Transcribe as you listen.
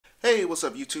Hey, what's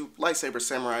up YouTube? Lightsaber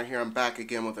Samurai here. I'm back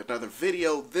again with another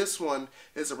video. This one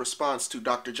is a response to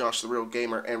Dr. Josh the Real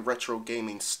Gamer and Retro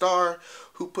Gaming Star,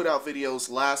 who put out videos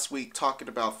last week talking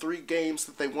about 3 games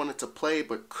that they wanted to play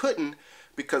but couldn't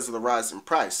because of the rise in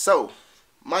price. So,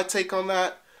 my take on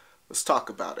that, let's talk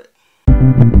about it.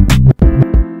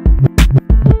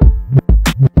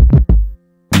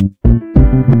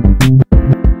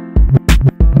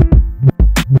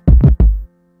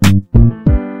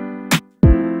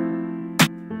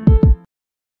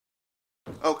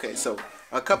 Okay, so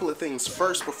a couple of things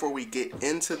first before we get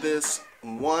into this.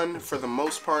 One, for the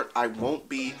most part, I won't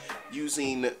be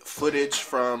using footage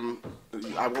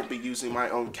I won't be using my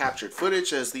own captured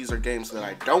footage, as these are games that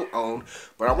I don't own,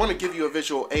 but I want to give you a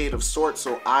visual aid of sorts,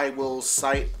 so I will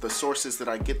cite the sources that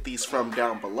I get these from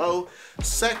down below.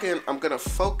 Second, I'm going to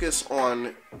focus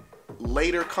on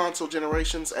later console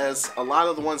generations, as a lot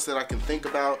of the ones that I can think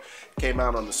about came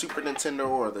out on the Super Nintendo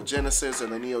or the Genesis or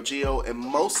the Neo Geo, and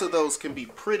most of those can be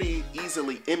pretty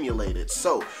easily emulated.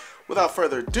 So without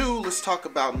further ado, let's talk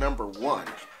about number 1.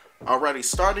 Alrighty,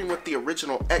 starting with the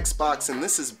original Xbox, and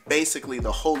this is basically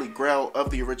the holy grail of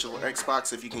the original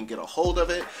Xbox if you can get a hold of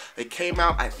it. It came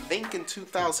out, I think, in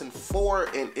 2004,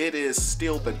 and it is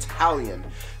Steel Battalion.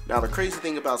 Now, the crazy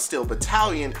thing about Steel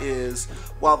Battalion is,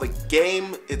 while the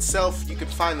game itself, you can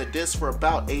find the disc for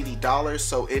about $80,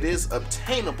 so it is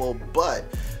obtainable, but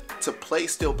to play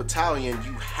Steel Battalion,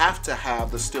 you have to have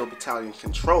the Steel Battalion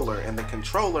controller, and the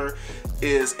controller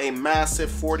is a massive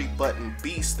 40-button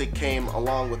beast that came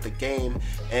along with the game,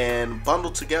 and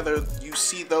bundled together, you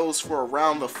see those for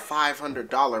around the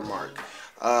 $500 mark.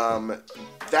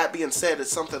 That being said,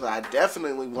 it's something that I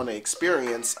definitely want to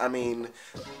experience. I mean,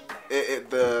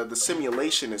 the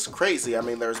simulation is crazy. I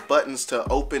mean, there's buttons to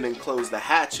open and close the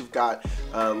hatch. You've got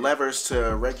levers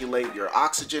to regulate your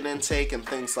oxygen intake and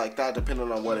things like that,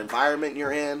 depending on what environment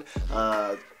you're in.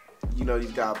 You know,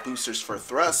 you've got boosters for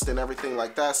thrust and everything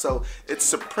like that. So it's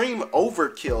supreme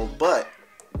overkill, but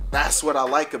that's what I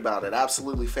like about it.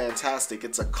 Absolutely fantastic.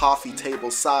 It's a coffee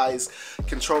table size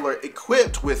controller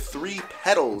equipped with 3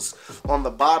 pedals on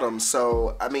the bottom.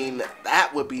 So, I mean,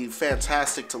 that would be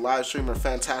fantastic to live stream or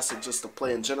fantastic just to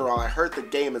play in general. I heard the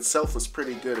game itself was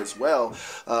pretty good as well.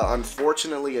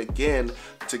 Unfortunately, again,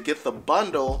 to get the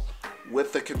bundle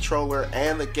with the controller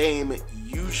and the game,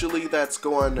 usually that's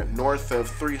going north of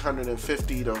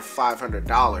 $350 to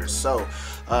 $500. So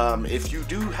if you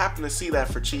do happen to see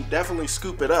that for cheap, definitely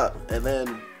scoop it up and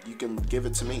then you can give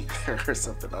it to me or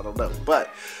something, I don't know.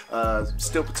 But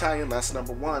Steel Battalion, that's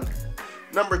number 1.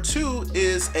 Number 2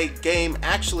 is a game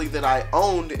actually that I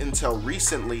owned until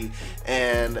recently,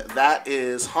 and that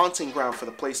is Haunting Ground for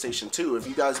the PlayStation 2. If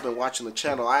you guys have been watching the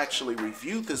channel, I actually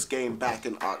reviewed this game back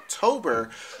in October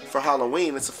for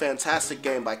Halloween. It's a fantastic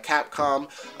game by Capcom,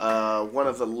 one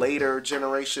of the later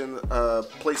generation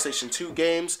PlayStation 2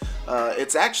 games.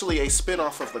 It's actually a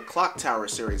spin-off of the Clock Tower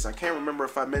series. I can't remember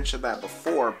if I mentioned that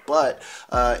before, but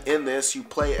in this you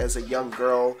play as a young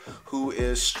girl who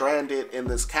is stranded in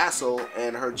this castle,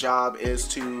 and her job is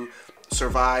to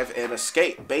survive and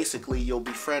escape. Basically, you'll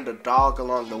befriend a dog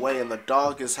along the way, and the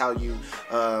dog is how you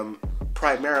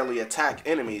primarily attack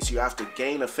enemies. You have to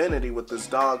gain affinity with this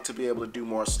dog to be able to do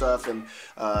more stuff, and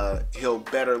he'll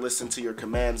better listen to your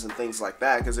commands and things like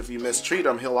that, because if you mistreat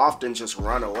him, he'll often just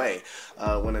run away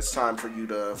when it's time for you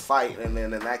to fight, and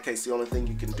then in that case the only thing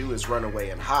you can do is run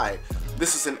away and hide.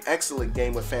 This is an excellent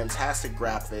game with fantastic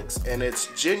graphics, and it's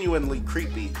genuinely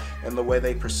creepy in the way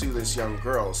they pursue this young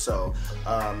girl. So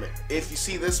if you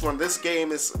see this one, this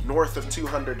game is north of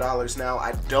 $200 now.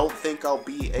 I don't think I'll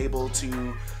be able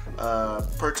to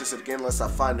purchase it again unless I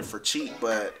find it for cheap,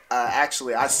 but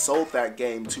actually I sold that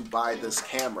game to buy this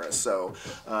camera, so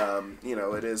you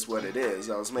know, it is what it is.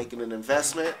 I was making an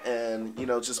investment and, you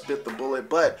know, just bit the bullet.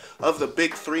 But of the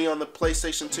big 3 on the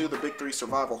PlayStation 2, the big 3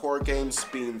 survival horror games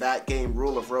being that game,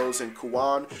 Rule of Rose, and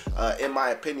Kuan, in my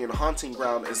opinion, Haunting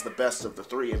Ground is the best of the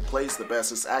 3. It plays the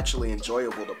best. It's actually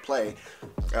enjoyable to play,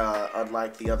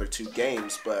 unlike the other 2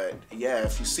 games. But yeah,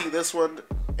 if you see this one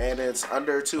and it's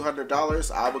under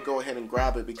 $200, I would go ahead and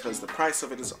grab it, because the price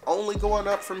of it is only going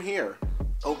up from here.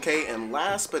 Okay, and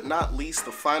last but not least,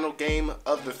 the final game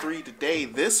of the 3 today.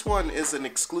 This one is an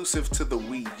exclusive to the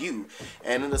Wii U,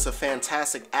 and it is a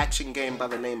fantastic action game by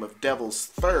the name of Devil's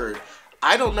Third.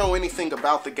 I don't know anything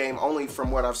about the game, only from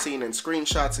what I've seen in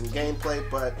screenshots and gameplay,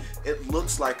 but it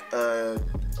looks like an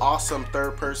awesome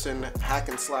third-person hack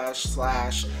and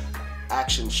slash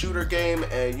action shooter game,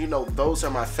 and you know, those are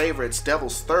my favorites.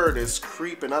 Devil's Third is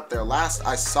creeping up there. Last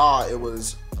I saw, it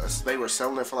was they were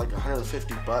selling it for like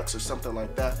 150 bucks or something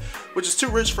like that, which is too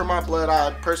rich for my blood.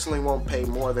 I personally won't pay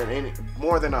more than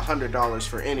 $100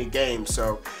 for any game.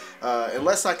 So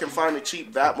unless I can find it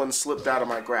cheap, that one slipped out of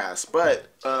my grasp. But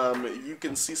you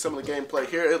can see some of the gameplay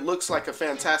here. It looks like a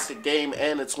fantastic game,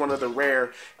 and it's one of the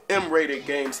rare M-rated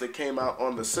games that came out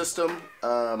on the system.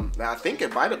 Now I think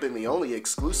it might have been the only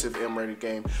exclusive M-rated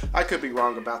game. I could be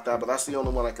wrong about that, but that's the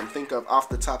only one I can think of off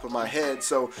the top of my head.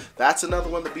 So that's another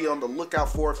one to be on the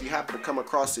lookout for if you happen to come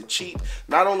across it cheap.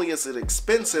 Not only is it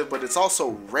expensive, but it's also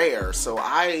rare. So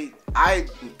I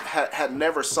had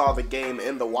never saw the game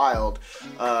in the wild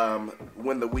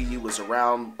when the Wii U was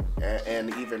around,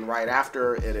 and even right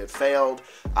after it had failed.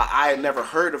 I had never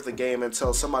heard of the game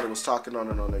until somebody was talking on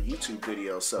it on a YouTube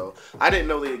video. So I didn't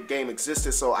know the game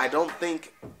existed, so I don't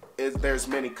think there's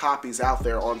many copies out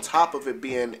there. On top of it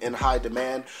being in high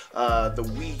demand, the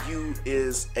Wii U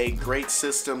is a great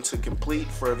system to complete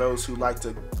for those who like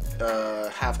to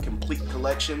have complete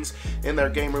collections in their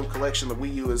game room collection. The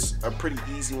Wii U is a pretty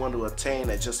easy one to obtain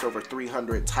at just over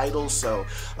 300 titles, so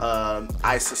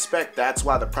I suspect that's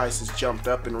why the price has jumped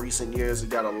up in recent years. You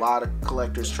got a lot of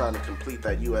collectors trying to complete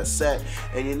that US set,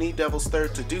 and you need Devil's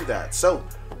Third to do that. So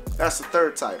that's the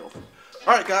third title.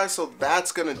 Alright guys, so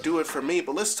that's going to do it for me,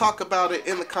 but let's talk about it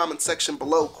in the comment section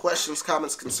below. Questions,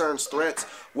 comments, concerns, threats.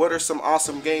 What are some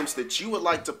awesome games that you would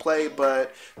like to play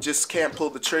but just can't pull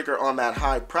the trigger on that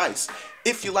high price?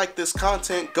 If you like this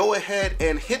content, go ahead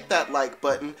and hit that like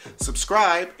button.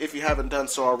 Subscribe if you haven't done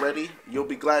so already. You'll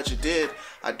be glad you did.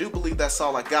 I do believe that's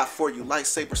all I got for you.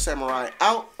 Lightsaber Samurai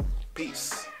out.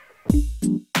 Peace.